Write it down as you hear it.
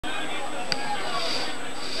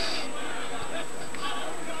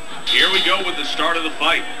here we go with the start of the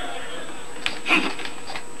fight.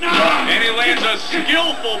 And he lands a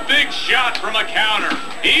skillful big shot from a counter.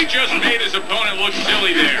 He just made his opponent look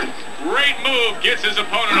silly there. Great move, gets his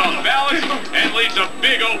opponent off balance, and leaves a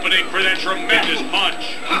big opening for that tremendous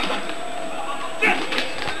punch.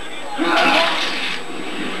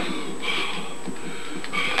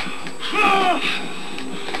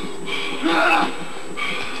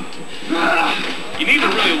 You need to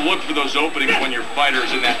really look for those openings when your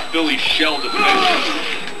fighter's in that Philly shell defense.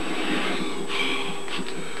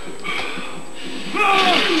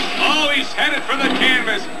 Oh, he's headed for the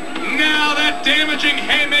canvas. Now that damaging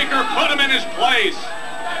haymaker put him in his place.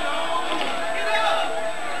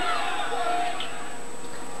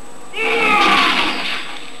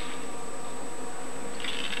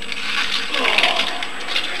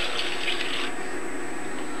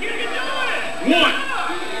 One,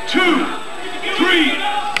 two, 3,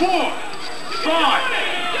 4, 5,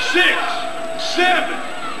 6, 7.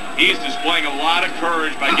 He's displaying a lot of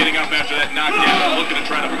courage by getting up after that knockdown and looking to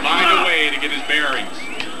try to find a way to get his bearings.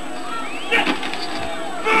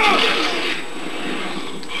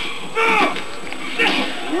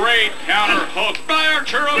 Great counter hook by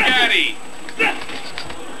Arturo Gatti.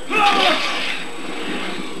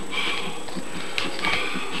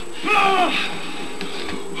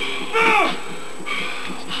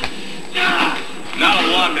 Not a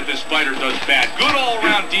lot that this fighter does bad. Good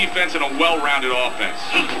all-around defense and a well-rounded offense.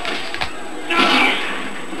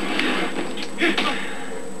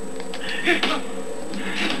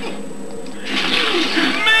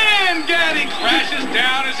 Man, Gatti crashes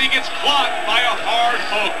down as he gets caught by a hard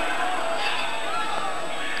hook.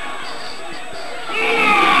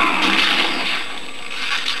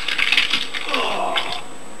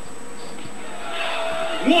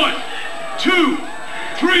 One, 2,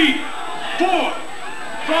 3, 4,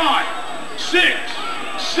 5, 6,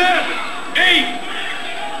 7, 8.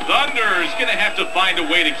 Thunder is going to have to find a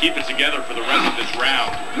way to keep it together for the rest of this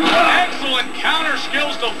round. Excellent counter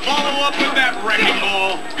skills to follow up with that wrecking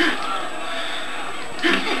ball.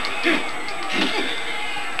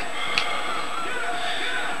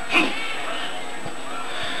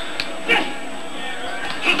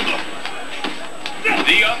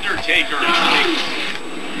 The Undertaker.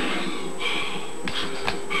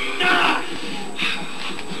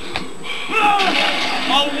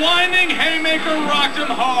 A winding haymaker rocked him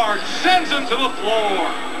hard, sends him to the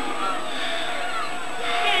floor.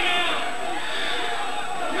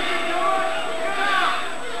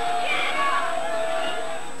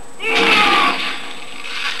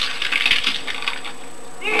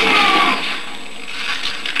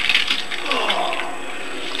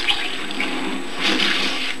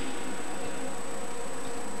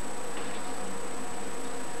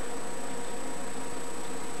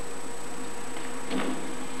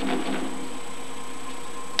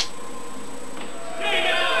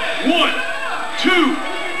 One, 2,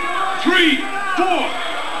 3, 4,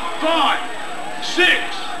 5,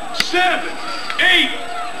 6, 7.